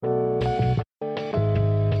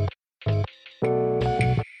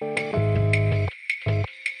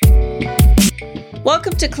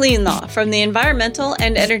Welcome to Clean Law from the Environmental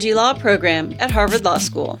and Energy Law program at Harvard Law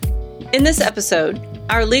School. In this episode,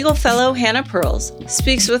 our legal fellow Hannah Pearls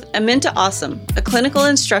speaks with Aminta Awesome, a clinical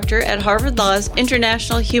instructor at Harvard Law's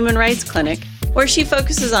International Human Rights Clinic, where she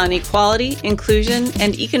focuses on equality, inclusion,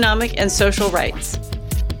 and economic and social rights.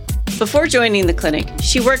 Before joining the clinic,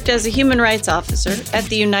 she worked as a human rights officer at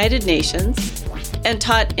the United Nations and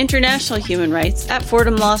taught international human rights at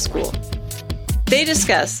Fordham Law School. They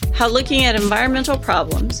discuss how looking at environmental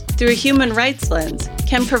problems through a human rights lens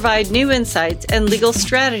can provide new insights and legal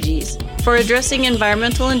strategies for addressing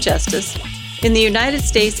environmental injustice in the United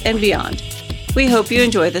States and beyond. We hope you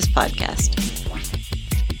enjoy this podcast.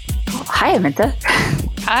 Hi, Aminta.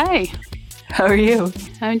 Hi. How are you?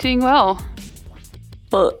 I'm doing well.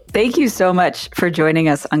 Well, thank you so much for joining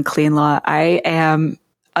us on Clean Law. I am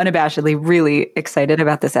unabashedly really excited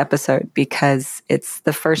about this episode because it's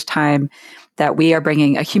the first time that we are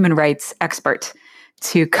bringing a human rights expert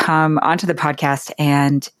to come onto the podcast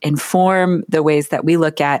and inform the ways that we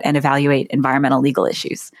look at and evaluate environmental legal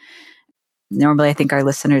issues. Normally, I think our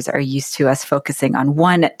listeners are used to us focusing on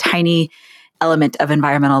one tiny element of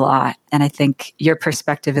environmental law, and I think your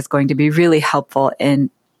perspective is going to be really helpful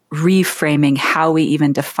in reframing how we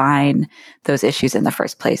even define those issues in the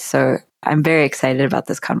first place. So I'm very excited about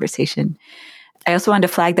this conversation. I also wanted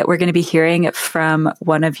to flag that we're going to be hearing from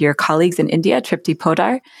one of your colleagues in India, Tripti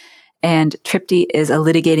Podar. And Tripti is a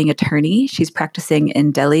litigating attorney. She's practicing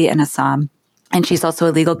in Delhi and Assam. And she's also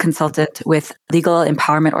a legal consultant with a legal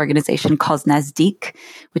empowerment organization called Nazdeek,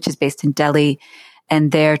 which is based in Delhi.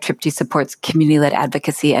 And there, Tripti supports community-led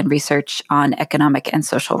advocacy and research on economic and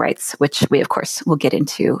social rights, which we, of course, will get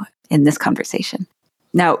into in this conversation.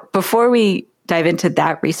 Now, before we dive into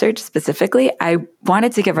that research specifically, I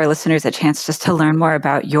wanted to give our listeners a chance just to learn more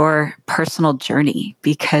about your personal journey,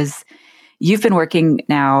 because you've been working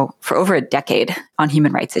now for over a decade on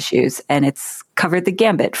human rights issues, and it's covered the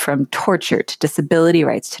gambit from torture to disability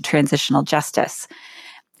rights to transitional justice.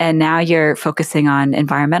 And now you're focusing on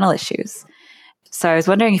environmental issues. So I was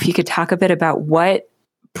wondering if you could talk a bit about what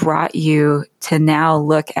brought you to now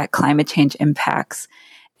look at climate change impacts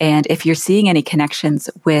and if you're seeing any connections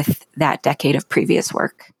with that decade of previous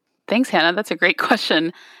work. Thanks, Hannah. That's a great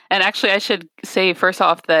question. And actually, I should say first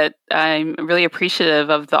off that I'm really appreciative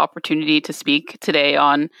of the opportunity to speak today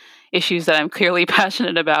on issues that I'm clearly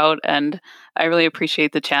passionate about. And I really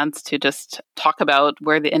appreciate the chance to just talk about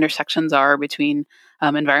where the intersections are between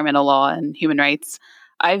environmental law and human rights.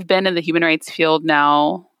 I've been in the human rights field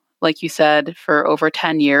now, like you said, for over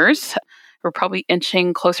 10 years. We're probably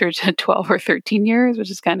inching closer to 12 or 13 years, which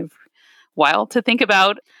is kind of wild to think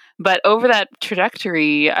about. But over that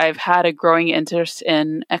trajectory, I've had a growing interest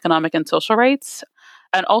in economic and social rights,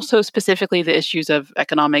 and also specifically the issues of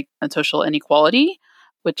economic and social inequality,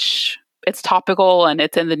 which it's topical and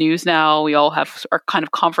it's in the news now. We all are kind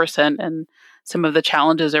of conversant in some of the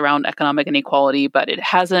challenges around economic inequality, but it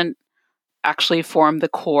hasn't actually formed the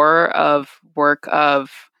core of work of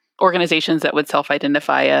organizations that would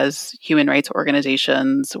self-identify as human rights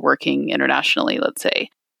organizations working internationally, let's say.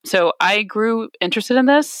 So I grew interested in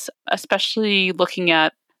this, especially looking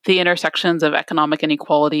at the intersections of economic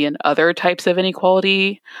inequality and other types of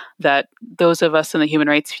inequality that those of us in the human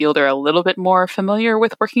rights field are a little bit more familiar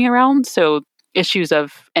with working around. So issues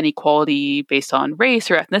of inequality based on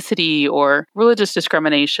race or ethnicity or religious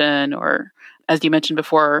discrimination, or as you mentioned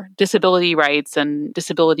before, disability rights and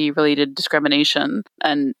disability-related discrimination,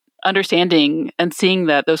 and understanding and seeing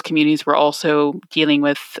that those communities were also dealing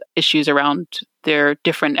with issues around their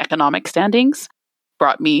different economic standings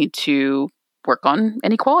brought me to work on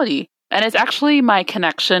inequality. And it's actually my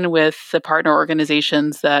connection with the partner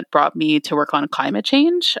organizations that brought me to work on climate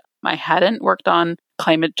change. I hadn't worked on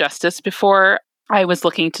climate justice before. I was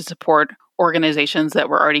looking to support organizations that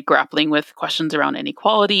were already grappling with questions around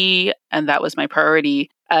inequality, and that was my priority.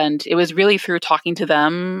 And it was really through talking to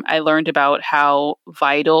them, I learned about how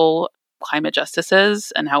vital climate justice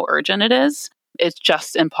is and how urgent it is. It's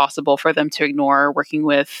just impossible for them to ignore working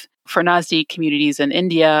with, for Nazdeek communities in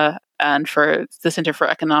India and for the Center for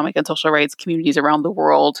Economic and Social Rights communities around the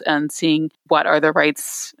world, and seeing what are the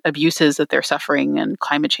rights abuses that they're suffering, and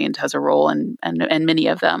climate change has a role in many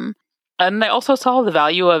of them. And I also saw the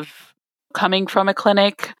value of coming from a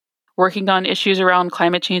clinic, working on issues around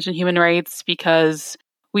climate change and human rights, because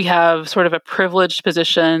we have sort of a privileged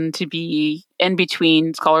position to be in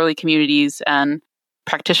between scholarly communities and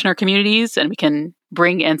practitioner communities, and we can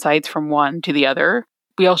bring insights from one to the other.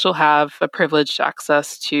 We also have a privileged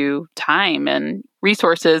access to time and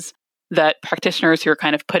resources that practitioners who are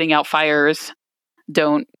kind of putting out fires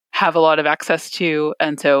don't have a lot of access to.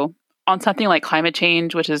 And so on something like climate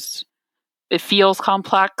change, which is it feels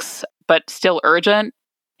complex, but still urgent,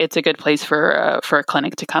 it's a good place for a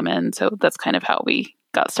clinic to come in. So that's kind of how we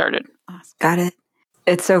got started. Got it.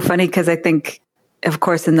 It's so funny because I think, of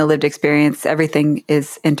course, in the lived experience, everything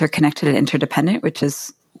is interconnected and interdependent, which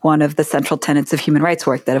is one of the central tenets of human rights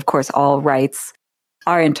work, that, of course, all rights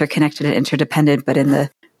are interconnected and interdependent. But in the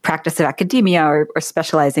practice of academia or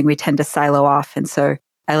specializing, we tend to silo off. And so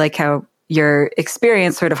I like how your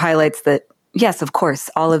experience sort of highlights that, yes, of course,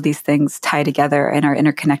 all of these things tie together and are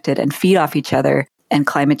interconnected and feed off each other. And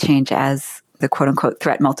climate change, as the quote unquote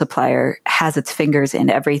threat multiplier, has its fingers in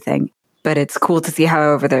everything. But it's cool to see how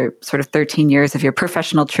over the sort of 13 years of your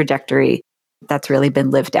professional trajectory, that's really been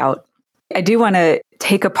lived out. I do want to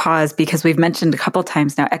take a pause because we've mentioned a couple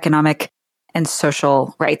times now economic and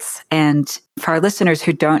social rights. And for our listeners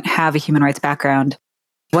who don't have a human rights background,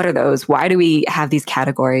 what are those? Why do we have these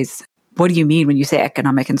categories? What do you mean when you say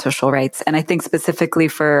economic and social rights? And I think specifically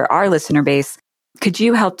for our listener base, could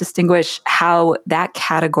you help distinguish how that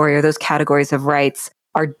category or those categories of rights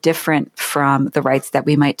are different from the rights that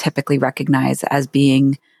we might typically recognize as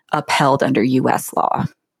being upheld under U.S. law?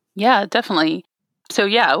 Yeah, definitely. So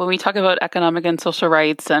yeah, when we talk about economic and social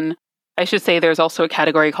rights, and I should say there's also a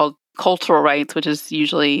category called cultural rights, which is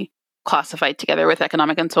usually classified together with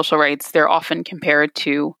economic and social rights. They're often compared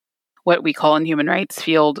to what we call in human rights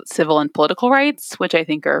field civil and political rights, which I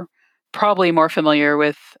think are probably more familiar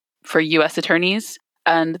with for U.S. attorneys.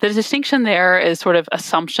 And the distinction there is sort of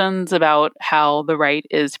assumptions about how the right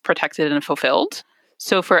is protected and fulfilled.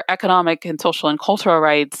 So for economic and social and cultural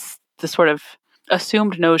rights, the sort of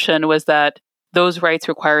assumed notion was that those rights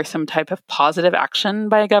require some type of positive action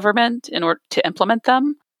by a government in order to implement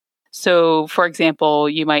them. So, for example,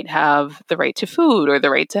 you might have the right to food or the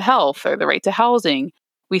right to health or the right to housing.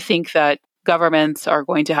 We think that governments are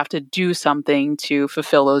going to have to do something to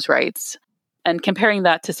fulfill those rights. And comparing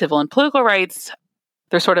that to civil and political rights,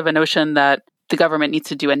 there's sort of a notion that the government needs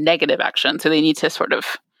to do a negative action. So they need to sort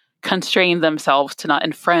of constrain themselves to not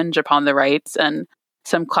infringe upon the rights. And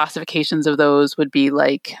some classifications of those would be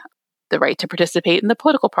like the right to participate in the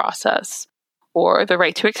political process or the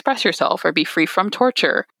right to express yourself or be free from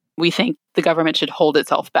torture. We think the government should hold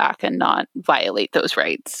itself back and not violate those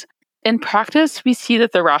rights. In practice, we see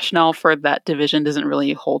that the rationale for that division doesn't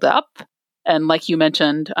really hold up. And like you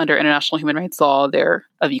mentioned, under international human rights law, they're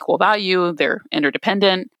of equal value, they're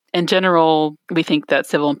interdependent. In general, we think that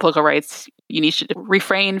civil and political rights, you need to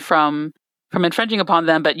refrain from infringing upon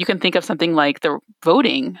them, but you can think of something like the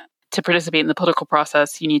voting. To participate in the political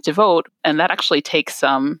process, you need to vote, and that actually takes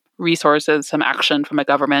some resources, some action from a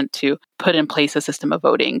government to put in place a system of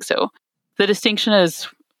voting. So the distinction is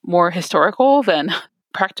more historical than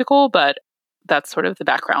practical, but that's sort of the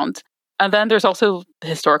background. And then there's also the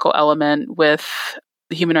historical element with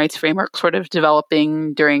the human rights framework sort of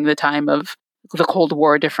developing during the time of the Cold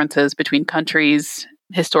War differences between countries.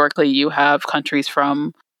 Historically, you have countries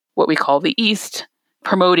from what we call the East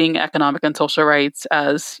promoting economic and social rights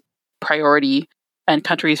as priority, and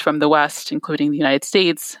countries from the West, including the United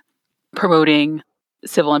States, promoting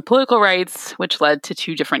civil and political rights, which led to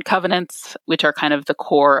two different covenants, which are kind of the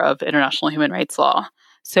core of international human rights law.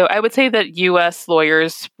 So I would say that U.S.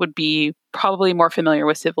 lawyers would be probably more familiar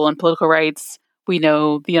with civil and political rights. We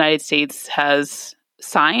know the United States has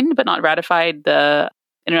signed but not ratified the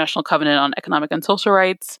International Covenant on Economic and Social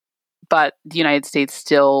Rights, but the United States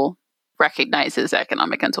still recognizes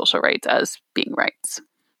economic and social rights as being rights.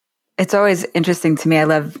 It's always interesting to me. I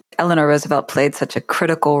love Eleanor Roosevelt played such a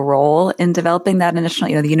critical role in developing that initial,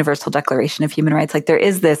 the Universal Declaration of Human Rights. Like there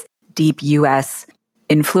is this deep U.S.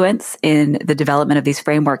 influence in the development of these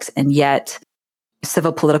frameworks, and yet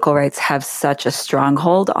civil political rights have such a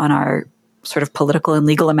stronghold on our sort of political and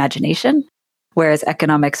legal imagination, whereas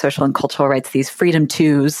economic, social, and cultural rights, these freedom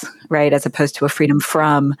tos, right, as opposed to a freedom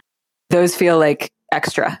from, those feel like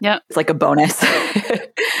extra. Yeah. It's like a bonus.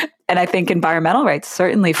 And I think environmental rights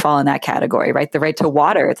certainly fall in that category, right? The right to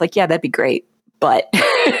water. It's like, yeah, that'd be great, but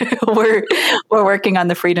we're working on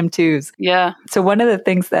the freedom tos. Yeah. So one of the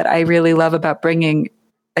things that I really love about bringing,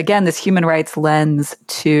 again, this human rights lens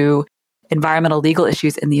to environmental legal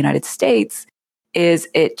issues in the United States is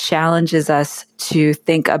it challenges us to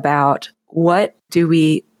think about what do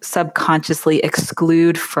we subconsciously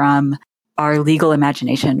exclude from our legal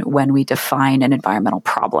imagination when we define an environmental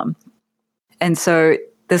problem. And so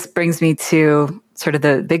this brings me to sort of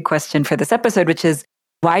the big question for this episode, which is,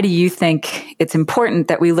 why do you think it's important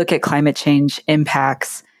that we look at climate change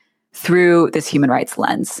impacts through this human rights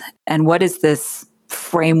lens? And what is this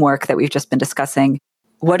framework that we've just been discussing?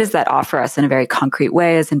 What does that offer us in a very concrete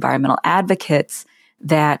way as environmental advocates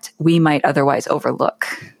that we might otherwise overlook?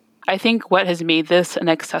 I think what has made this an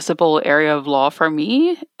accessible area of law for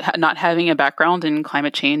me, not having a background in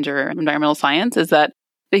climate change or environmental science, is that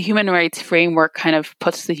the human rights framework kind of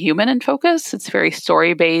puts the human in focus. It's very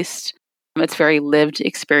story-based. It's very lived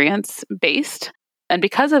experience-based. And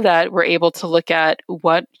because of that, we're able to look at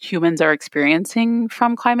what humans are experiencing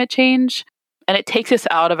from climate change. And it takes us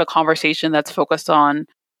out of a conversation that's focused on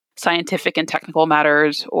scientific and technical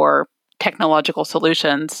matters or technological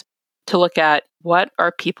solutions to look at what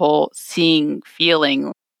are people seeing,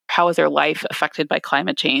 feeling, how is their life affected by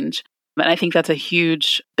climate change. And I think that's a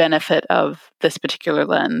huge benefit of this particular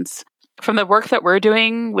lens. From the work that we're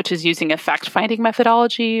doing, which is using a fact-finding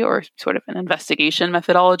methodology or sort of an investigation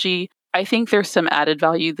methodology, I think there's some added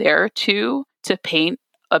value there too, to paint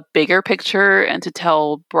a bigger picture and to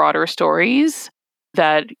tell broader stories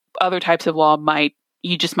that other types of law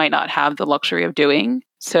you just might not have the luxury of doing.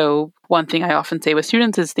 So one thing I often say with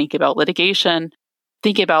students is think about litigation,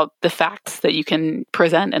 think about the facts that you can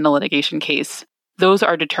present in a litigation case. Those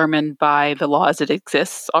are determined by the law as it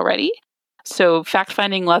exists already. So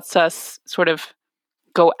fact-finding lets us sort of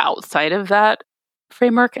go outside of that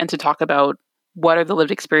framework and to talk about what are the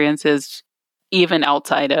lived experiences even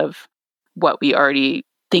outside of what we already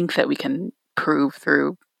think that we can prove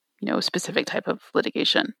through, a specific type of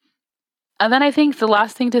litigation. And then I think the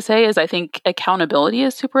last thing to say is I think accountability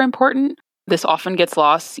is super important. This often gets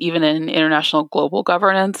lost even in international global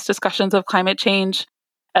governance discussions of climate change.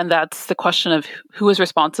 And that's the question of who is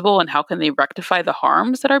responsible and how can they rectify the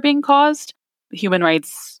harms that are being caused. Human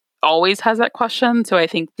rights always has that question. So I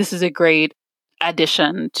think this is a great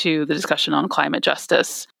addition to the discussion on climate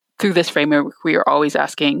justice. Through this framework, we are always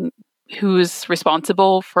asking who's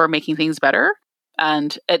responsible for making things better.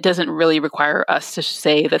 And it doesn't really require us to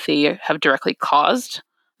say that they have directly caused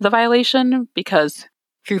the violation, because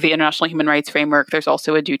through the international human rights framework, there's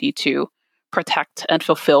also a duty to protect and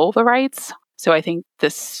fulfill the rights. So I think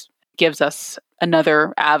this gives us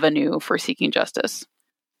another avenue for seeking justice.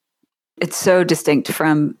 It's so distinct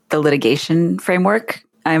from the litigation framework.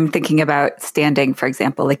 I'm thinking about standing, for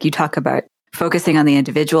example, like you talk about focusing on the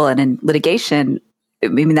individual, and in litigation,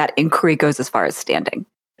 that inquiry goes as far as standing.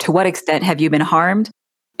 To what extent have you been harmed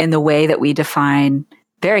in the way that we define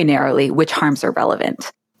very narrowly which harms are relevant?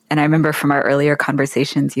 And I remember from our earlier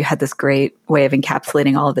conversations, you had this great way of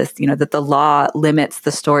encapsulating all of this, that the law limits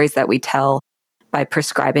the stories that we tell by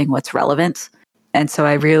prescribing what's relevant. And so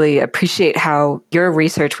I really appreciate how your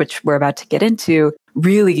research, which we're about to get into,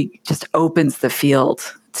 really just opens the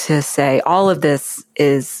field to say all of this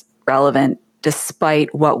is relevant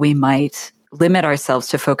despite what we might limit ourselves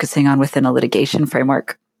to focusing on within a litigation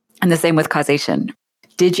framework. And the same with causation.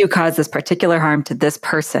 Did you cause this particular harm to this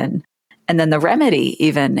person? And then the remedy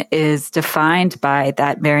even is defined by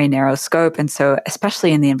that very narrow scope. And so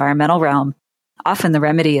especially in the environmental realm, often the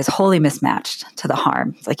remedy is wholly mismatched to the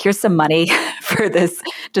harm. It's like, here's some money for this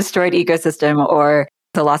destroyed ecosystem, or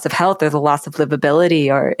the loss of health, or the loss of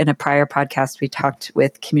livability. Or in a prior podcast, we talked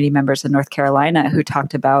with community members in North Carolina who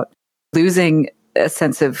talked about losing a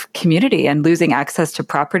sense of community and losing access to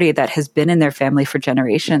property that has been in their family for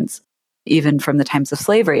generations, even from the times of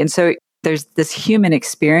slavery. And so there's this human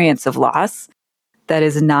experience of loss that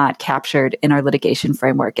is not captured in our litigation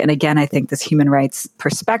framework. And again, I think this human rights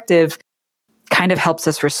perspective kind of helps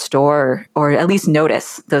us restore, or at least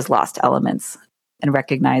notice, those lost elements and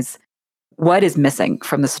recognize what is missing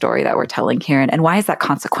from the story that we're telling here, and why is that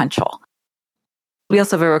consequential. We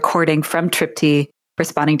also have a recording from Tripti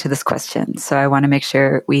responding to this question. So I want to make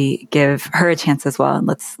sure we give her a chance as well, and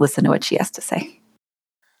let's listen to what she has to say.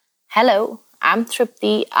 Hello, I'm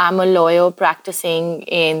Tripti. I'm a lawyer practicing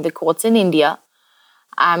in the courts in India.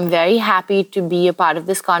 I'm very happy to be a part of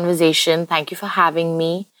this conversation. Thank you for having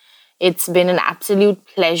me. It's been an absolute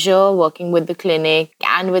pleasure working with the clinic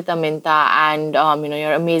and with Aminta and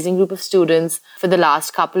your amazing group of students for the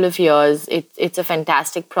last couple of years. It's a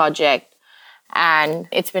fantastic project. And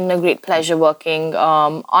it's been a great pleasure working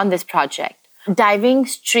on this project. Diving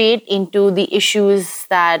straight into the issues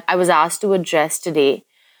that I was asked to address today,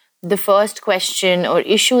 the first question or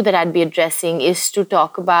issue that I'd be addressing is to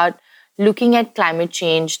talk about looking at climate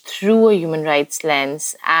change through a human rights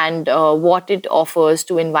lens and what it offers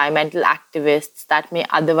to environmental activists that may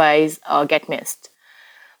otherwise get missed.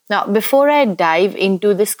 Now, before I dive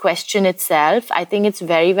into this question itself, I think it's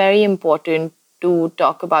very, very important to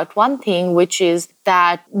talk about one thing, which is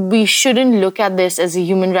that we shouldn't look at this as a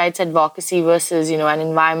human rights advocacy versus, an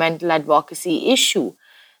environmental advocacy issue.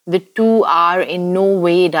 The two are in no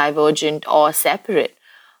way divergent or separate.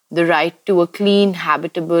 The right to a clean,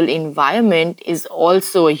 habitable environment is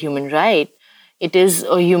also a human right. it is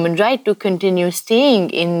a human right to continue staying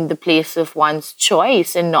in the place of one's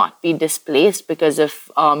choice and not be displaced because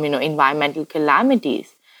of, environmental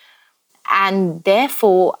calamities. And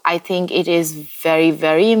therefore, I think it is very,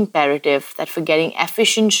 very imperative that for getting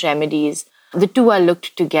efficient remedies, the two are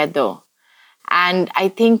looked together. And I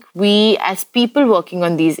think we, as people working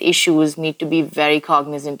on these issues, need to be very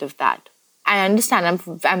cognizant of that. I understand,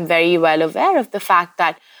 I'm very well aware of the fact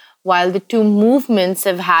that while the two movements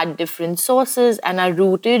have had different sources and are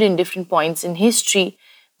rooted in different points in history,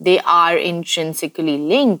 they are intrinsically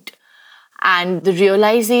linked. And the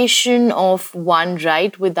realization of one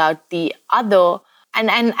right without the other, and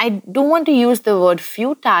I don't want to use the word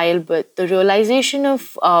futile, but the realization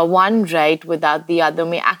of one right without the other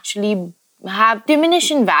may actually have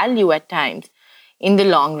diminishing value at times in the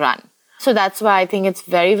long run. So that's why I think it's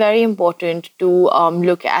very, very important to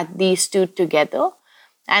look at these two together.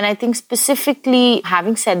 And I think specifically,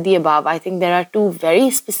 having said the above, I think there are two very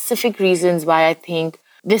specific reasons why I think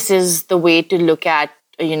this is the way to look at,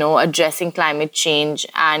 addressing climate change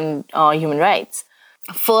and human rights.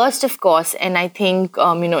 First, of course, and I think,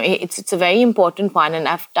 it's a very important one, and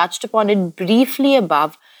I've touched upon it briefly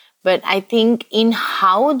above, but I think in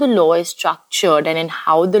how the law is structured and in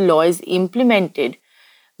how the law is implemented,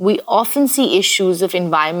 we often see issues of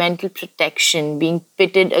environmental protection being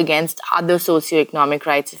pitted against other socioeconomic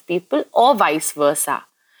rights of people or vice versa,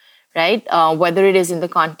 right? Whether it is in the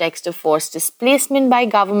context of forced displacement by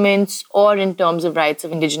governments or in terms of rights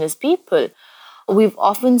of indigenous people. We've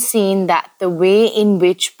often seen that the way in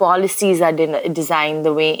which policies are designed,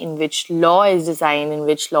 the way in which law is designed, in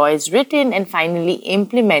which law is written and finally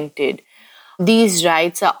implemented, these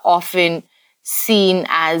rights are often seen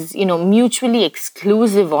as, mutually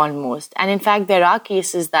exclusive almost. And in fact, there are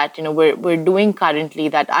cases that, we're doing currently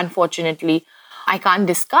that unfortunately I can't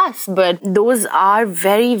discuss, but those are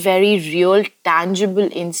very, very real, tangible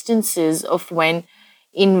instances of when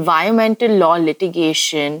environmental law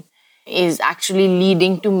litigation is actually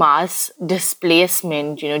leading to mass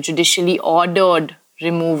displacement, judicially ordered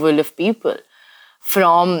removal of people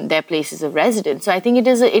from their places of residence. So I think it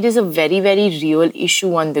is a very, very real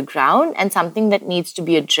issue on the ground and something that needs to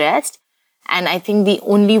be addressed. And I think the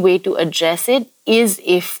only way to address it is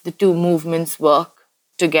if the two movements work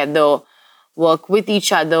together, work with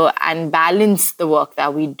each other and balance the work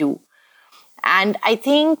that we do. And I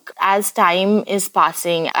think as time is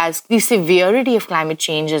passing, as the severity of climate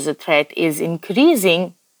change as a threat is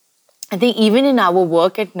increasing, I think even in our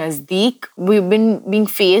work at Nazdeek, we've been being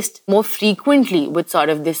faced more frequently with sort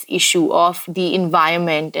of this issue of the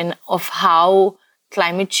environment and of how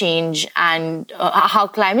climate change and how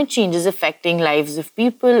climate change is affecting lives of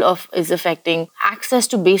people, is affecting access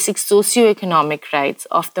to basic socioeconomic rights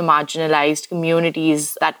of the marginalized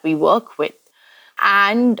communities that we work with.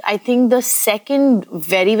 And I think the second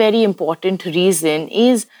very, very important reason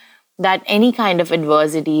is that any kind of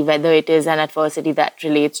adversity, whether it is an adversity that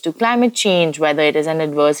relates to climate change, whether it is an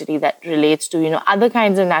adversity that relates to, other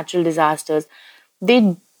kinds of natural disasters,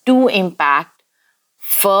 they do impact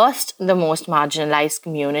first the most marginalized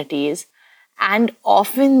communities. And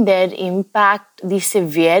often their impact, the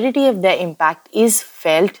severity of their impact is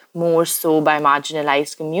felt more so by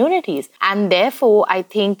marginalized communities. And therefore, I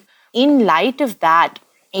think in light of that,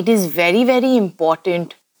 it is very, very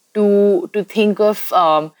important to think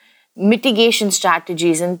of mitigation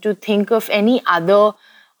strategies and to think of any other,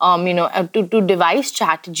 to devise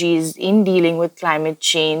strategies in dealing with climate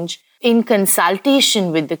change in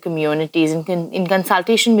consultation with the communities, in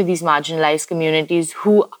consultation with these marginalized communities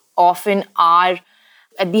who often are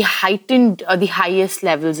at the heightened or the highest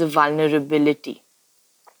levels of vulnerability,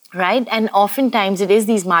 right? And oftentimes it is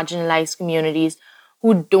these marginalized communities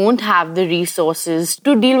who don't have the resources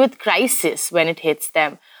to deal with crisis when it hits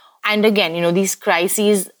them. And again, these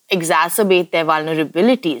crises exacerbate their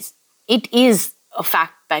vulnerabilities. It is a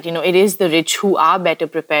fact that, it is the rich who are better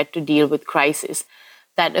prepared to deal with crises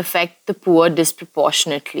that affect the poor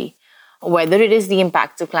disproportionately, whether it is the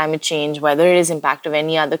impacts of climate change, whether it is impact of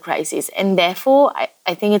any other crisis. And therefore,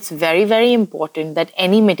 I think it's very, very important that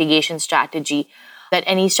any mitigation strategy, that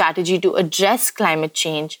any strategy to address climate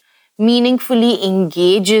change meaningfully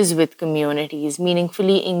engages with communities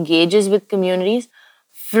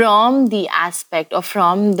from the aspect or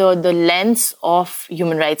from the lens of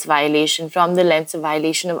human rights violation, from the lens of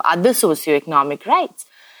violation of other socioeconomic rights.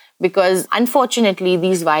 Because unfortunately,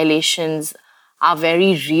 these violations are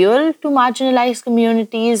very real to marginalized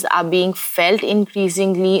communities, are being felt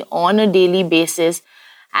increasingly on a daily basis.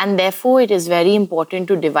 And therefore, it is very important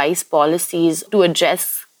to devise policies to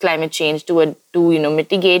address climate change, to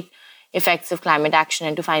mitigate effects of climate action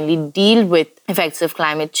and to finally deal with effects of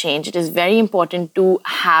climate change, it is very important to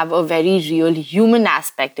have a very real human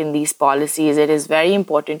aspect in these policies. It is very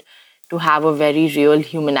important to have a very real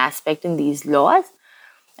human aspect in these laws.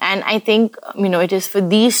 And I think, it is for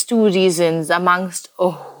these two reasons, amongst a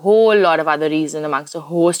whole lot of other reasons, amongst a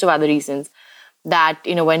host of other reasons, that,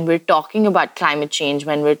 when we're talking about climate change,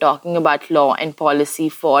 when we're talking about law and policy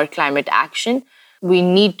for climate action, we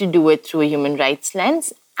need to do it through a human rights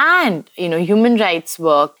lens. And, human rights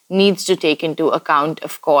work needs to take into account,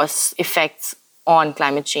 of course, effects on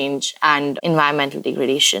climate change and environmental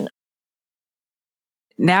degradation.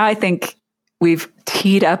 Now I think we've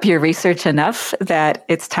teed up your research enough that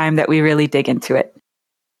it's time that we really dig into it.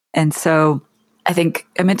 And so I think,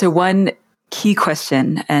 Aminta, one key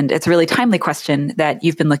question, and it's a really timely question that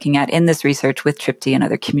you've been looking at in this research with Tripti and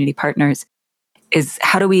other community partners, is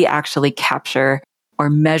how do we actually capture or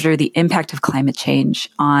measure the impact of climate change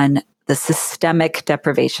on the systemic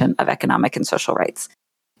deprivation of economic and social rights?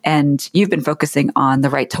 And you've been focusing on the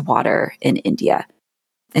right to water in India.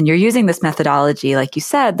 And you're using this methodology, like you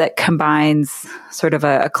said, that combines sort of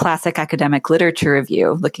a classic academic literature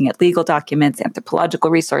review, looking at legal documents, anthropological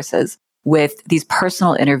resources, with these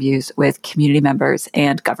personal interviews with community members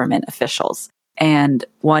and government officials. And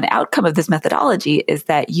one outcome of this methodology is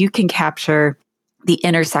that you can capture the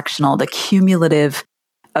intersectional, the cumulative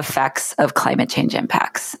effects of climate change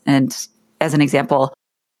impacts. And as an example,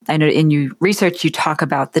 I know in your research, you talk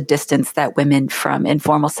about the distance that women from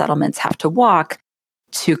informal settlements have to walk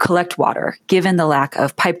to collect water, given the lack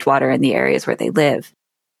of piped water in the areas where they live.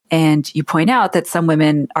 And you point out that some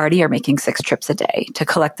women already are making 6 trips a day to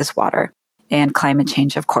collect this water. And climate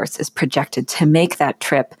change, of course, is projected to make that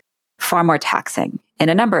trip far more taxing in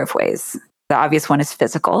a number of ways. The obvious one is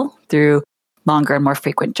physical, through longer and more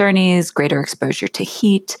frequent journeys, greater exposure to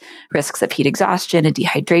heat, risks of heat exhaustion and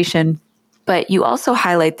dehydration. But you also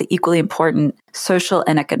highlight the equally important social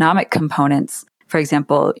and economic components. For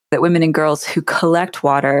example, that women and girls who collect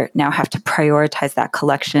water now have to prioritize that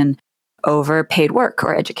collection over paid work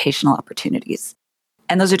or educational opportunities.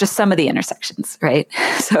 And those are just some of the intersections, right?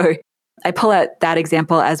 So I pull out that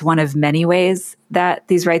example as one of many ways that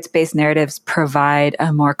these rights-based narratives provide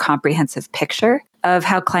a more comprehensive picture of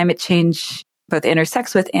how climate change both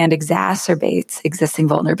intersects with and exacerbates existing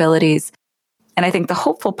vulnerabilities. And I think the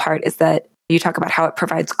hopeful part is that you talk about how it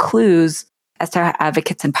provides clues as to how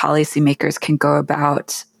advocates and policymakers can go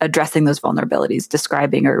about addressing those vulnerabilities,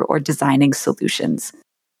 describing or designing solutions.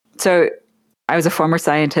 So I was a former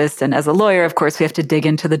scientist, and as a lawyer, of course, we have to dig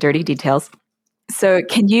into the dirty details. So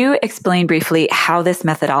can you explain briefly how this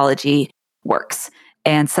methodology works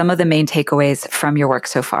and some of the main takeaways from your work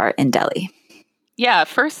so far in Delhi? Yeah,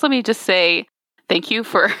 first, let me just say thank you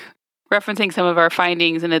for referencing some of our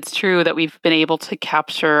findings. And it's true that we've been able to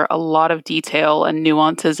capture a lot of detail and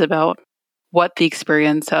nuances about what the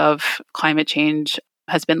experience of climate change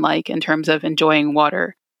has been like in terms of enjoying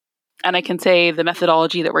water. And I can say the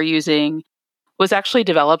methodology that we're using was actually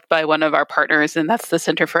developed by one of our partners, and that's the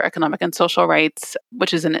Center for Economic and Social Rights,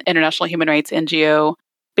 which is an international human rights NGO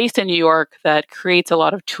based in New York that creates a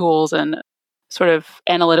lot of tools and sort of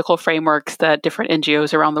analytical frameworks that different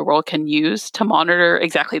NGOs around the world can use to monitor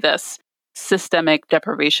exactly this, systemic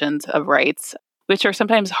deprivations of rights, which are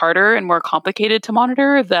sometimes harder and more complicated to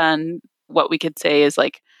monitor than what we could say is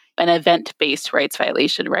like an event-based rights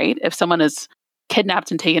violation, right? If someone is kidnapped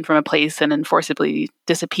and taken from a place and then forcibly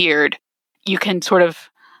disappeared, you can sort of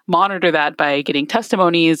monitor that by getting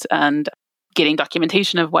testimonies and getting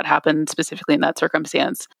documentation of what happened specifically in that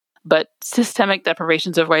circumstance. But systemic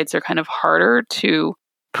deprivations of rights are kind of harder to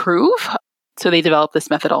prove. So they developed this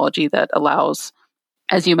methodology that allows,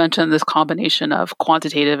 as you mentioned, this combination of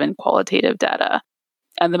quantitative and qualitative data.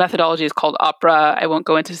 And the methodology is called OPRA. I won't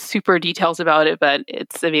go into super details about it, but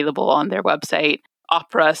it's available on their website.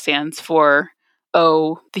 OPRA stands for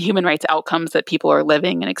the human rights outcomes that people are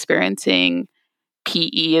living and experiencing.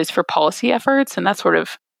 PE is for policy efforts, and that's sort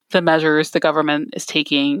of the measures the government is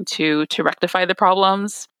taking to rectify the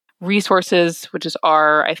problems. Resources, which is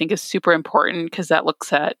R, I think is super important because that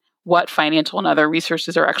looks at what financial and other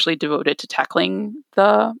resources are actually devoted to tackling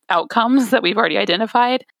the outcomes that we've already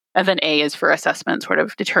identified. And then A is for assessment, sort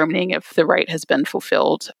of determining if the right has been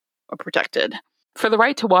fulfilled or protected. For the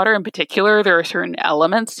right to water in particular, there are certain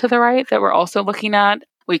elements to the right that we're also looking at.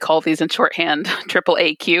 We call these in shorthand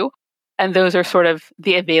AAAQ. And those are sort of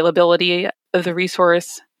the availability of the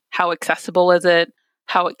resource, how accessible is it,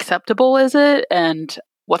 how acceptable is it, and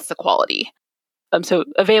what's the quality. So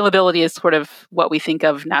availability is sort of what we think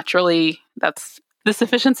of naturally. That's the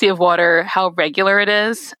sufficiency of water, how regular it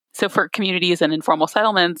is. So for communities and informal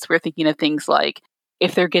settlements, we're thinking of things like,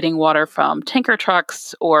 if they're getting water from tanker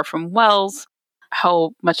trucks or from wells,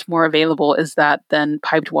 how much more available is that than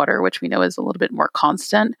piped water, which we know is a little bit more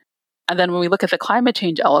constant. And then when we look at the climate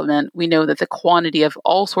change element, we know that the quantity of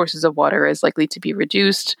all sources of water is likely to be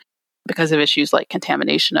reduced because of issues like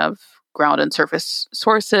contamination of ground and surface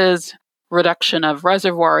sources, reduction of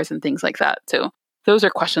reservoirs, and things like that. So those are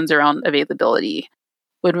questions around availability.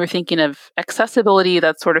 When we're thinking of accessibility,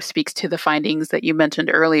 that sort of speaks to the findings that you mentioned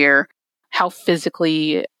earlier. How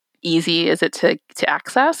physically easy is it to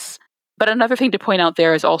access? But another thing to point out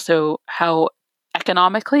there is also how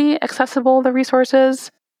economically accessible the resource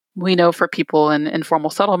is. We know for people in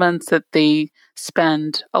informal settlements that they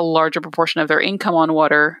spend a larger proportion of their income on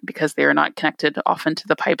water because they are not connected often to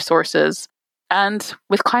the pipe sources. And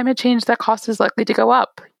with climate change, that cost is likely to go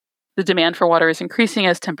up. The demand for water is increasing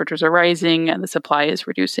as temperatures are rising and the supply is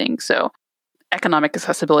reducing. So economic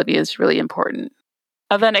accessibility is really important.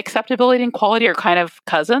 And then acceptability and quality are kind of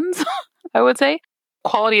cousins, I would say.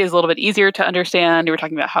 Quality is a little bit easier to understand. We're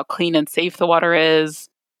talking about how clean and safe the water is.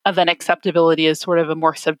 And then acceptability is sort of a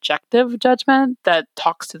more subjective judgment that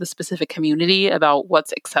talks to the specific community about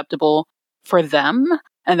what's acceptable for them.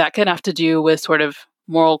 And that can have to do with sort of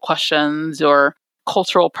moral questions or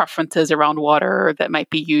cultural preferences around water that might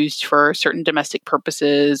be used for certain domestic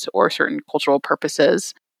purposes or certain cultural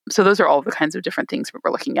purposes. So those are all the kinds of different things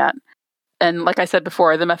we're looking at. And like I said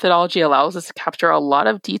before, the methodology allows us to capture a lot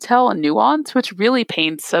of detail and nuance, which really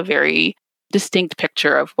paints a very distinct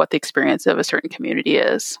picture of what the experience of a certain community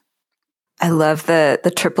is. I love the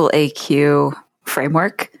AAAQ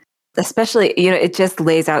framework, especially, it just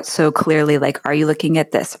lays out so clearly, like, are you looking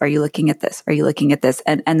at this? Are you looking at this? Are you looking at this?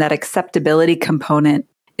 And that acceptability component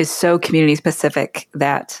is so community specific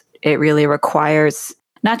that it really requires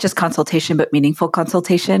not just consultation, but meaningful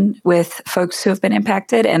consultation with folks who have been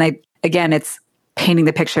impacted. And again, it's painting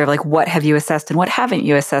the picture of like, what have you assessed and what haven't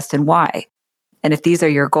you assessed and why? And if these are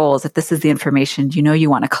your goals, if this is the information you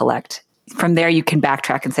want to collect, from there you can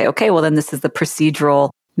backtrack and say, okay, well then this is the procedural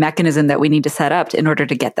mechanism that we need to set up in order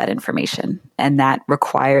to get that information. And that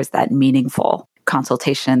requires that meaningful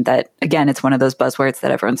consultation that, again, it's one of those buzzwords that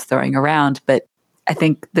everyone's throwing around. But I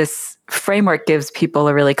think this framework gives people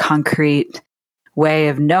a really concrete way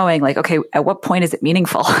of knowing, like, okay, at what point is it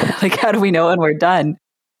meaningful? Like, how do we know when we're done?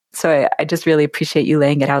 So I just really appreciate you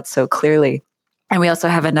laying it out so clearly. And we also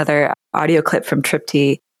have another audio clip from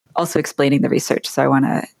Tripti also explaining the research. So I want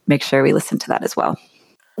to make sure we listen to that as well.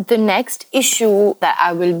 The next issue that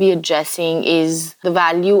I will be addressing is the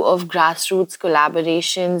value of grassroots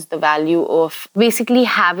collaborations, the value of basically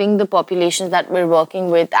having the populations that we're working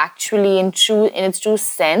with actually in its true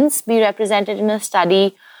sense be represented in a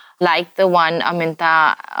study like the one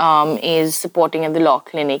Aminta is supporting at the Law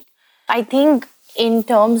Clinic. I think in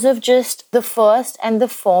terms of just the first and the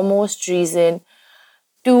foremost reason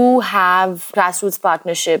to have grassroots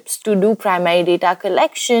partnerships, to do primary data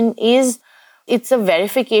collection it's a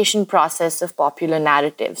verification process of popular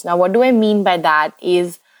narratives. Now, what do I mean by that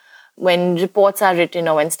is when reports are written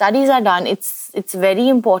or when studies are done, it's very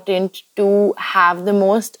important to have the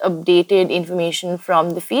most updated information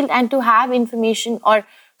from the field and to have information or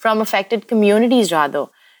from affected communities rather,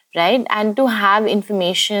 right? And to have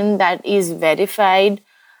information that is verified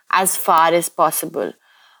as far as possible.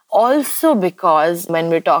 Also because when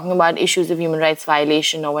we're talking about issues of human rights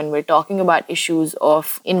violation or when we're talking about issues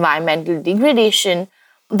of environmental degradation,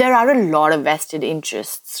 there are a lot of vested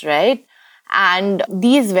interests, right? And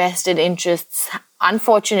these vested interests,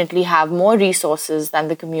 unfortunately, have more resources than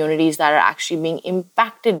the communities that are actually being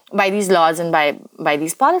impacted by these laws and by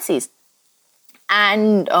these policies.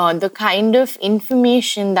 And the kind of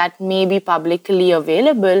information that may be publicly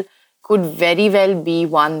available could very well be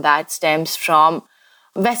one that stems from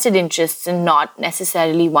vested interests and not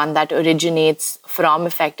necessarily one that originates from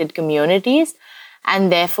affected communities.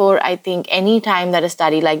 And therefore, I think any time that a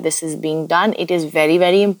study like this is being done, it is very,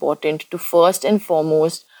 very important to first and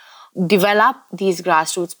foremost develop these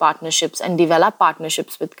grassroots partnerships and develop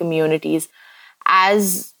partnerships with communities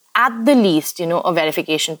as, at the least, a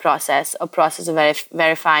verification process, a process of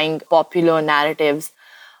verifying popular narratives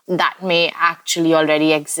that may actually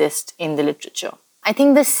already exist in the literature. I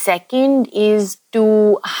think the second is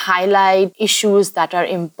to highlight issues that are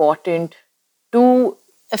important to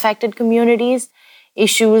affected communities,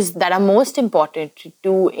 issues that are most important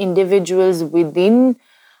to individuals within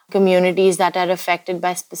communities that are affected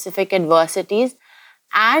by specific adversities.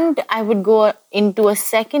 And I would go into a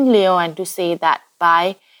second layer and to say that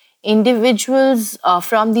by individuals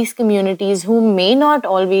from these communities who may not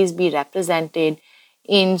always be represented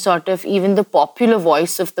in sort of even the popular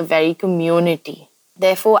voice of the very community.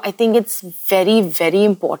 Therefore, I think it's very, very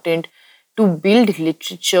important to build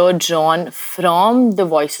literature drawn from the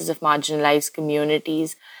voices of marginalized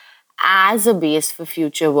communities as a base for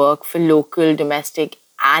future work for local, domestic,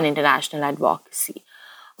 and international advocacy.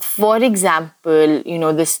 For example,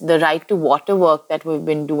 the right to water work that we've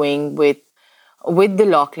been doing with the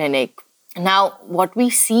Law Clinic. Now, what we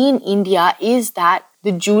see in India is that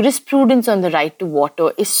the jurisprudence on the right to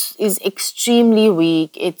water is extremely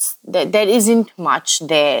weak. There isn't much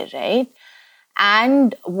there, right?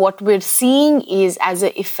 And what we're seeing is, as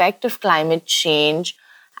an effect of climate change,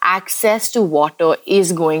 access to water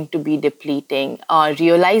is going to be depleting.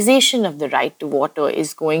 Realization of the right to water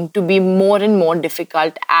is going to be more and more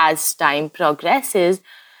difficult as time progresses.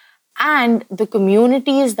 And the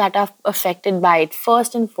communities that are affected by it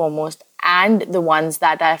first and foremost, and the ones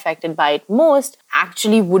that are affected by it most,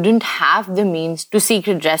 actually wouldn't have the means to seek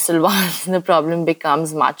redressal once the problem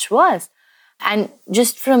becomes much worse. And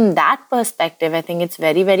just from that perspective, I think it's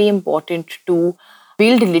very, very important to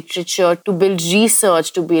build literature, to build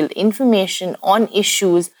research, to build information on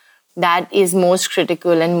issues that is most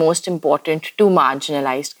critical and most important to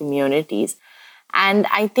marginalized communities. And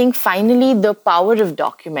I think finally, the power of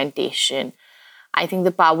documentation. I think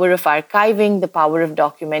the power of archiving, the power of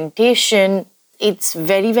documentation, it's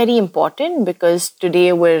very, very important because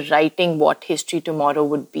today we're writing what history tomorrow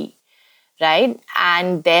would be, right?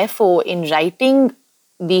 And therefore, in writing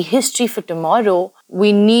the history for tomorrow,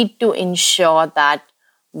 we need to ensure that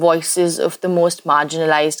voices of the most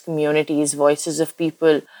marginalized communities, voices of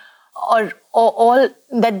people, or all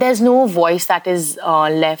that there's no voice that is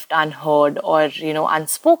left unheard or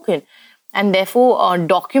unspoken, and therefore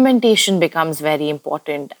documentation becomes very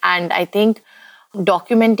important. And I think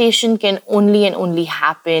documentation can only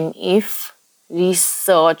happen if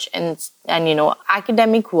research and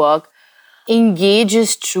academic work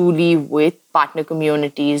engages truly with partner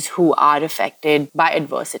communities who are affected by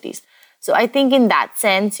adversities. So I think in that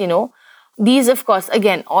sense, these, of course,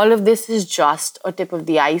 again, all of this is just a tip of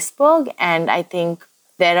the iceberg. And I think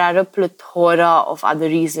there are a plethora of other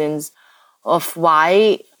reasons of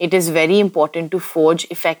why it is very important to forge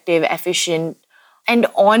effective, efficient, and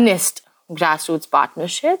honest grassroots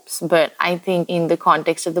partnerships. But I think in the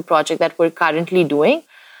context of the project that we're currently doing,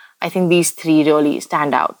 I think these three really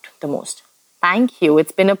stand out the most. Thank you.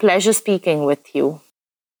 It's been a pleasure speaking with you.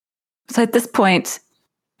 So at this point,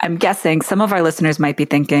 I'm guessing some of our listeners might be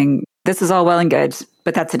thinking, this is all well and good,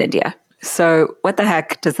 but that's in India. So what the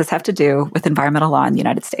heck does this have to do with environmental law in the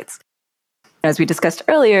United States? As we discussed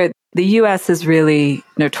earlier, the US is really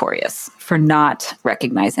notorious for not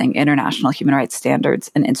recognizing international human rights standards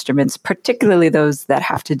and instruments, particularly those that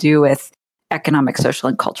have to do with economic, social,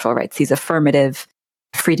 and cultural rights, these affirmative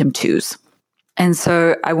freedom twos. And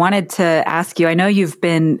so I wanted to ask you, I know you've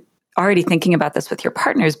been already thinking about this with your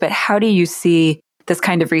partners, but how do you see this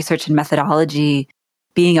kind of research and methodology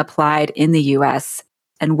being applied in the US?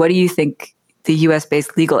 And what do you think the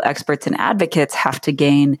US-based legal experts and advocates have to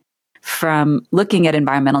gain from looking at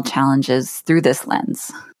environmental challenges through this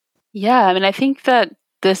lens? Yeah, I think that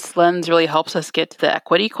this lens really helps us get to the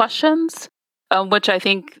equity questions, which I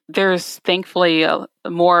think there's thankfully a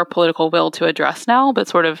more political will to address now, but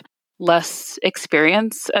sort of less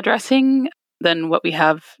experience addressing than what we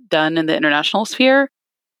have done in the international sphere.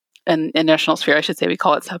 And international sphere, I should say, we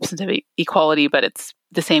call it substantive equality, but it's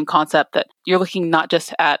the same concept that you're looking not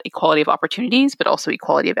just at equality of opportunities, but also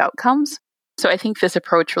equality of outcomes. So I think this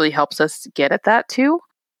approach really helps us get at that too.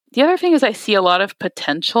 The other thing is I see a lot of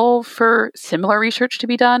potential for similar research to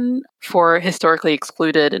be done for historically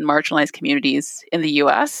excluded and marginalized communities in the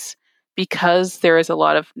US, because there is a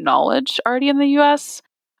lot of knowledge already in the US.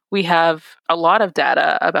 We have a lot of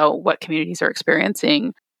data about what communities are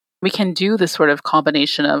experiencing. We can do this sort of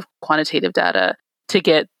combination of quantitative data to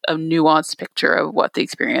get a nuanced picture of what the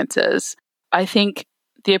experience is. I think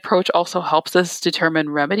the approach also helps us determine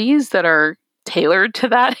remedies that are tailored to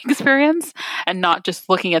that experience and not just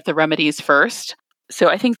looking at the remedies first. So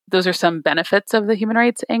I think those are some benefits of the human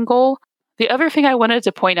rights angle. The other thing I wanted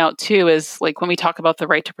to point out too is when we talk about the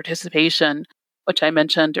right to participation, which I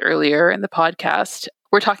mentioned earlier in the podcast,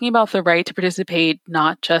 we're talking about the right to participate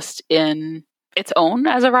not just in its own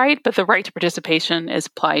as a right, but the right to participation is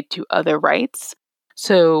applied to other rights.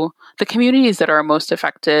 So the communities that are most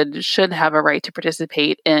affected should have a right to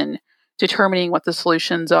participate in determining what the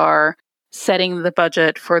solutions are, setting the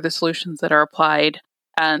budget for the solutions that are applied,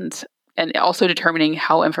 and also determining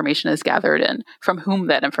how information is gathered and from whom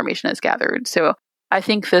that information is gathered. So I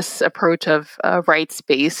think this approach of a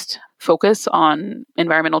rights-based focus on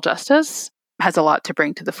environmental justice has a lot to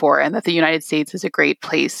bring to the fore, and that the United States is a great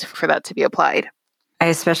place for that to be applied. I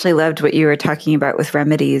especially loved what you were talking about with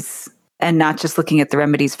remedies. and not just looking at the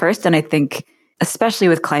remedies first. And I think, especially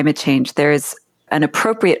with climate change, there is an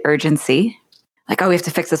appropriate urgency, like, oh, we have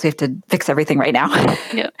to fix this. We have to fix everything right now.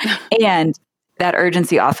 Yeah. And that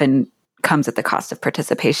urgency often comes at the cost of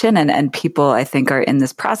participation. And people, I think, are in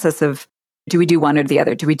this process of, do we do one or the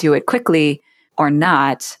other? Do we do it quickly or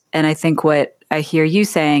not? And I think what I hear you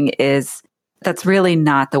saying is that's really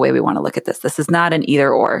not the way we want to look at this. This is not an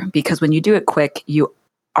either or, because when you do it quick, you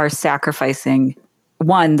are sacrificing,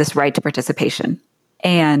 one, this right to participation.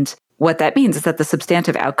 And what that means is that the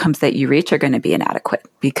substantive outcomes that you reach are going to be inadequate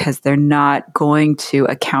because they're not going to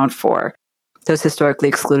account for those historically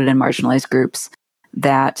excluded and marginalized groups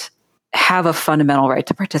that have a fundamental right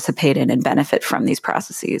to participate in and benefit from these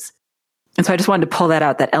processes. And so I just wanted to pull that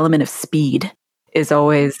out. That element of speed is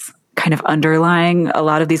always kind of underlying a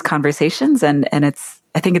lot of these conversations. And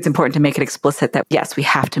I think it's important to make it explicit that, yes, we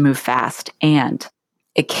have to move fast, and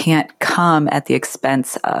it can't come at the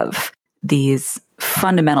expense of these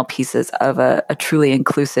fundamental pieces of a truly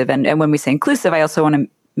inclusive. And when we say inclusive, I also want to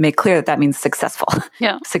make clear that means successful,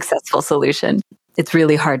 successful solution. It's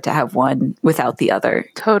really hard to have one without the other.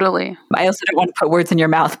 Totally. I also don't want to put words in your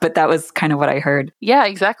mouth, but that was kind of what I heard. Yeah,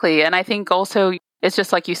 exactly. And I think also it's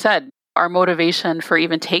just like you said, our motivation for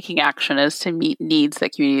even taking action is to meet needs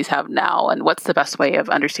that communities have now. And what's the best way of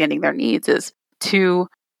understanding their needs is to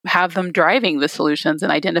have them driving the solutions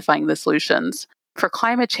and identifying the solutions. For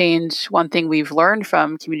climate change, one thing we've learned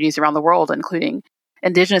from communities around the world, including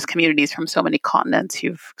Indigenous communities from so many continents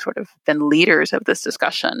who've sort of been leaders of this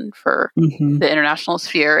discussion for the international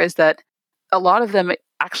sphere, is that a lot of them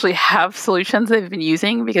actually have solutions they've been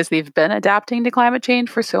using because they've been adapting to climate change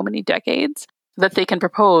for so many decades that they can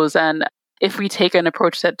propose. And if we take an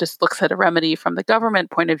approach that just looks at a remedy from the government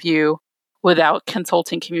point of view without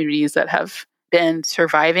consulting communities that have been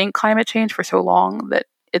surviving climate change for so long, that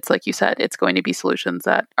it's like you said, it's going to be solutions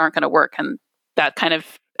that aren't going to work. And that kind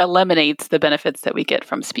of eliminates the benefits that we get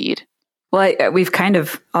from speed. Well, we've kind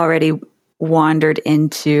of already wandered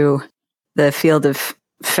into the field of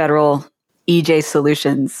federal EJ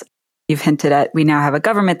solutions. You've hinted at, we now have a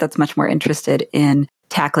government that's much more interested in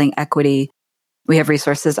tackling equity. We have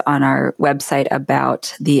resources on our website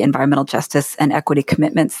about the environmental justice and equity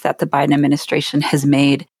commitments that the Biden administration has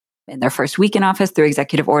made in their first week in office through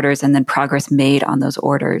executive orders, and then progress made on those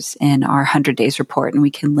orders in our 100 Days report. And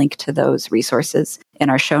we can link to those resources in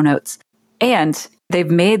our show notes. And they've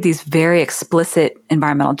made these very explicit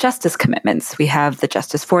environmental justice commitments. We have the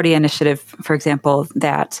Justice 40 initiative, for example,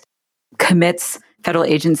 that commits federal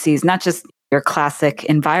agencies, not just your classic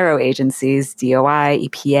enviro agencies, DOI,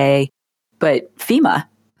 EPA, but FEMA,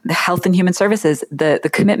 the Health and Human Services, the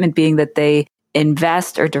commitment being that they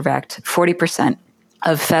invest or direct 40%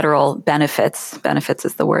 of federal benefits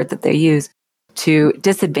is the word that they use, to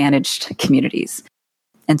disadvantaged communities.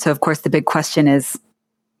 And so, of course, the big question is,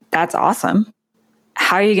 that's awesome.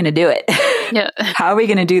 How are you going to do it? Yeah. How are we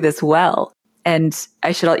going to do this well? And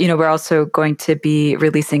I should, we're also going to be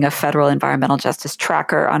releasing a federal environmental justice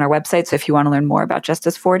tracker on our website. So if you want to learn more about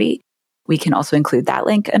Justice 40, we can also include that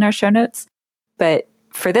link in our show notes. But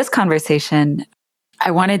for this conversation, I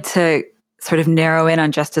wanted to sort of narrow in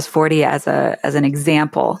on Justice 40 as an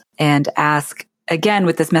example and ask, again,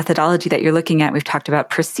 with this methodology that you're looking at, we've talked about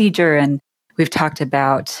procedure and we've talked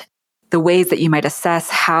about the ways that you might assess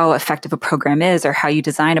how effective a program is or how you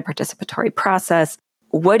design a participatory process.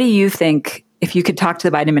 What do you think, if you could talk to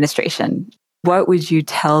the Biden administration, what would you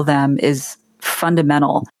tell them is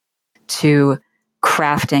fundamental to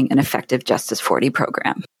crafting an effective Justice 40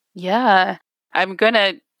 program? Yeah, I'm going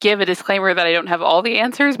to give a disclaimer that I don't have all the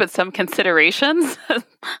answers, but some considerations,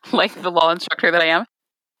 like the law instructor that I am.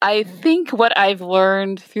 I think what I've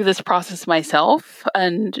learned through this process myself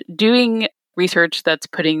and doing research that's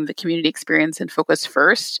putting the community experience in focus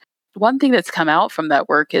first, one thing that's come out from that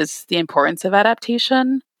work is the importance of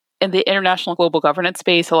adaptation. In the international global governance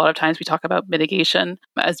space, a lot of times we talk about mitigation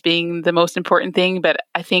as being the most important thing, but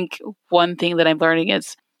I think one thing that I'm learning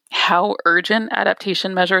is how urgent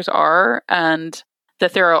adaptation measures are, and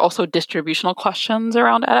that there are also distributional questions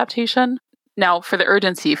around adaptation. Now, for the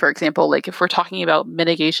urgency, for example, like if we're talking about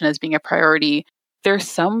mitigation as being a priority, there's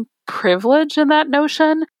some privilege in that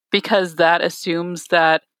notion because that assumes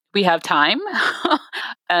that we have time.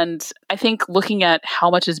 And I think looking at how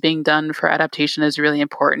much is being done for adaptation is really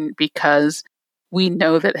important because we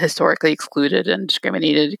know that historically excluded and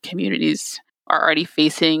discriminated communities are already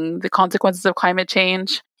facing the consequences of climate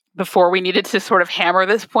change. Before we needed to sort of hammer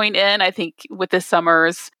this point in, I think with this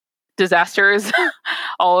summer's disasters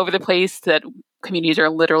all over the place that communities are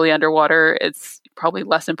literally underwater, it's probably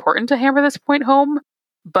less important to hammer this point home.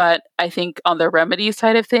 But I think on the remedy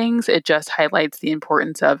side of things, it just highlights the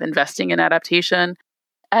importance of investing in adaptation.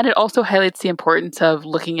 And it also highlights the importance of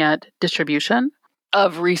looking at distribution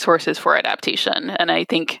of resources for adaptation. And I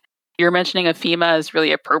think your mentioning of FEMA is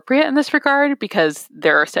really appropriate in this regard, because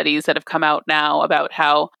there are studies that have come out now about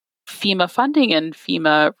how FEMA funding and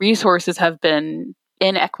FEMA resources have been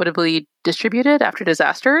inequitably distributed after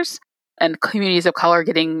disasters, and communities of color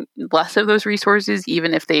getting less of those resources,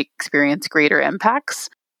 even if they experience greater impacts.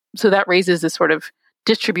 So that raises this sort of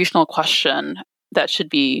distributional question that should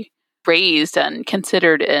be raised and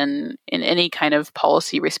considered in any kind of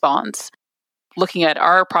policy response. Looking at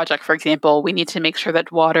our project, for example, we need to make sure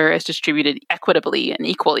that water is distributed equitably and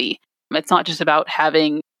equally. It's not just about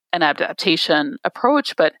having an adaptation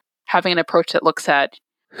approach, but having an approach that looks at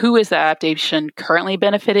who is the adaptation currently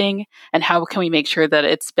benefiting and how can we make sure that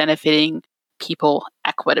it's benefiting people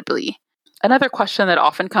equitably. Another question that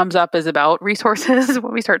often comes up is about resources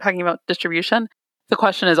when we start talking about distribution. The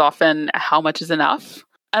question is often, how much is enough?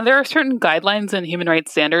 And there are certain guidelines and human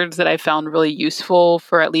rights standards that I found really useful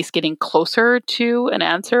for at least getting closer to an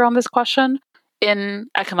answer on this question. In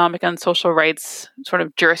economic and social rights sort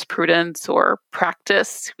of jurisprudence or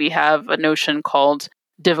practice, we have a notion called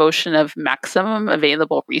devotion of maximum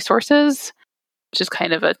available resources, which is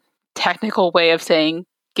kind of a technical way of saying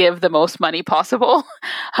give the most money possible.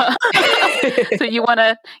 So you want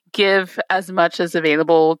to give as much as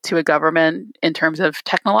available to a government in terms of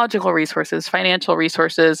technological resources, financial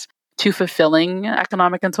resources, to fulfilling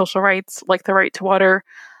economic and social rights, like the right to water.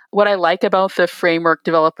 What I like about the framework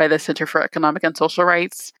developed by the Center for Economic and Social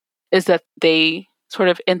Rights is that they sort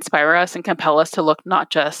of inspire us and compel us to look not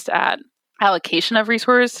just at allocation of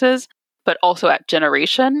resources, but also at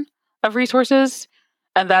generation of resources.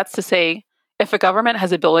 And that's to say, if a government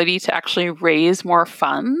has ability to actually raise more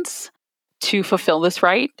funds to fulfill this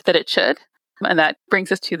right, that it should. And that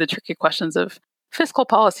brings us to the tricky questions of fiscal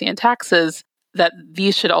policy and taxes, that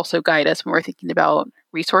these should also guide us when we're thinking about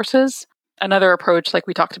resources. Another approach, like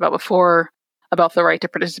we talked about before, about the right to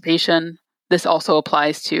participation, this also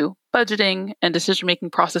applies to budgeting and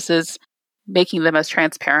decision-making processes, making them as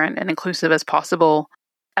transparent and inclusive as possible.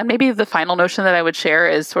 And maybe the final notion that I would share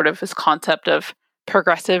is sort of this concept of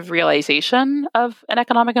progressive realization of an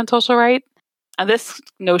economic and social right. And this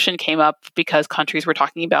notion came up because countries were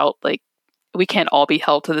talking about, like, we can't all be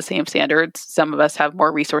held to the same standards. Some of us have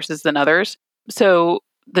more resources than others. So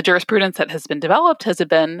the jurisprudence that has been developed has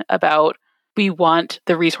been about, we want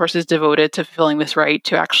the resources devoted to fulfilling this right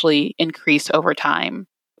to actually increase over time.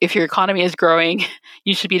 If your economy is growing,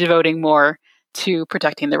 you should be devoting more to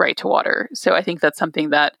protecting the right to water. So I think that's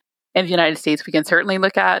something that in the United States we can certainly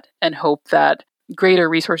look at and hope that greater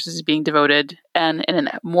resources is being devoted and in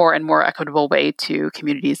a more and more equitable way to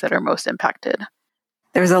communities that are most impacted.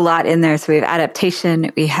 There's a lot in there. So we have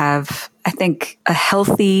adaptation. We have, I think, a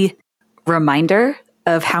healthy reminder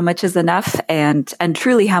of how much is enough and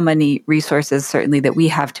truly how many resources certainly that we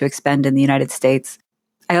have to expend in the United States.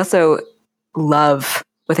 I also love,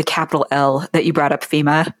 with a capital L, that you brought up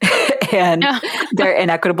FEMA and their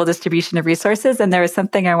inequitable distribution of resources. And there was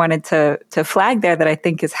something I wanted to flag there that I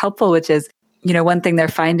think is helpful, which is, one thing they're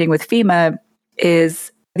finding with FEMA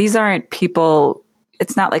is these aren't people,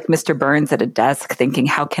 it's not like Mr. Burns at a desk thinking,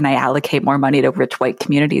 how can I allocate more money to rich white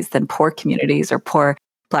communities than poor communities or poor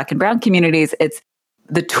Black and brown communities? It's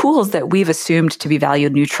the tools that we've assumed to be value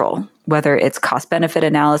neutral, whether it's cost benefit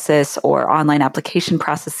analysis or online application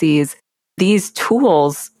processes. These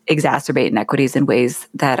tools exacerbate inequities in ways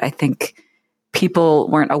that I think people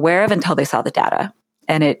weren't aware of until they saw the data.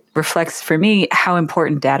 And it reflects for me how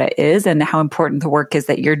important data is and how important the work is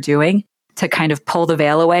that you're doing to kind of pull the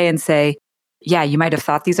veil away and say, yeah, you might have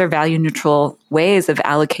thought these are value neutral ways of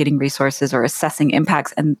allocating resources or assessing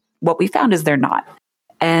impacts. And what we found is they're not.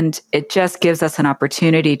 And it just gives us an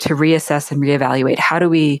opportunity to reassess and reevaluate, how do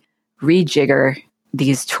we rejigger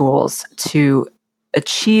these tools to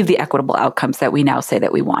achieve the equitable outcomes that we now say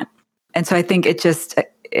that we want. And so I think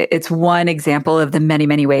it's one example of the many,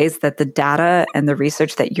 many ways that the data and the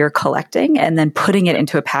research that you're collecting and then putting it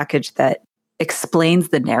into a package that explains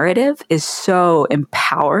the narrative is so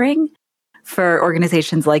empowering for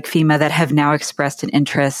organizations like FEMA that have now expressed an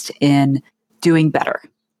interest in doing better,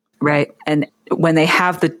 right? And when they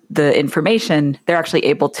have the information, they're actually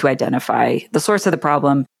able to identify the source of the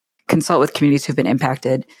problem, consult with communities who've been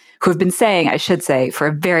impacted, who have been saying, I should say, for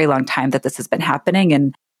a very long time that this has been happening.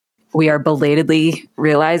 And we are belatedly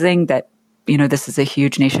realizing that, this is a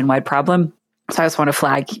huge nationwide problem. So I just want to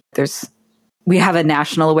flag, we have a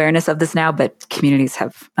national awareness of this now, but communities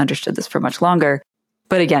have understood this for much longer.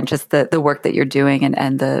 But again, just the work that you're doing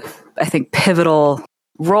and the, I think, pivotal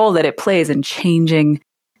role that it plays in changing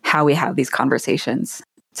how we have these conversations.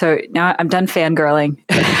 So now I'm done fangirling.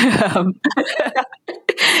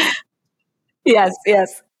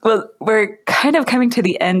 Yes. Well, we're kind of coming to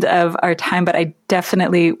the end of our time, but I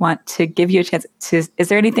definitely want to give you a chance to, is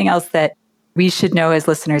there anything else that we should know as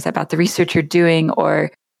listeners about the research you're doing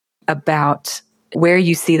or about where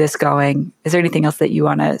you see this going? Is there anything else that you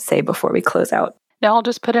want to say before we close out? Now, I'll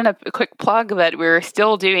just put in a quick plug that we're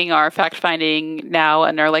still doing our fact-finding now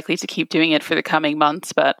and are likely to keep doing it for the coming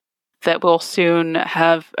months, but that we'll soon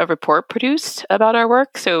have a report produced about our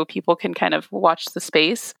work so people can kind of watch the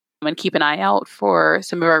space and keep an eye out for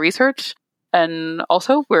some of our research. And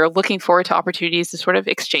also, we're looking forward to opportunities to sort of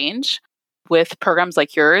exchange with programs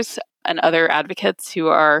like yours and other advocates who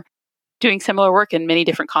are doing similar work in many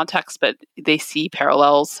different contexts, but they see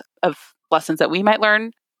parallels of lessons that we might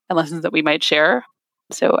learn and lessons that we might share.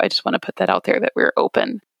 So I just want to put that out there that we're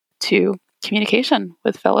open to communication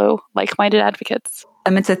with fellow like-minded advocates.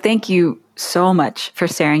 Aminta, thank you so much for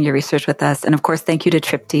sharing your research with us. And of course, thank you to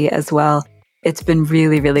Tripti as well. It's been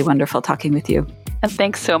really, really wonderful talking with you. And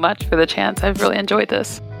thanks so much for the chance. I've really enjoyed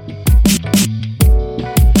this.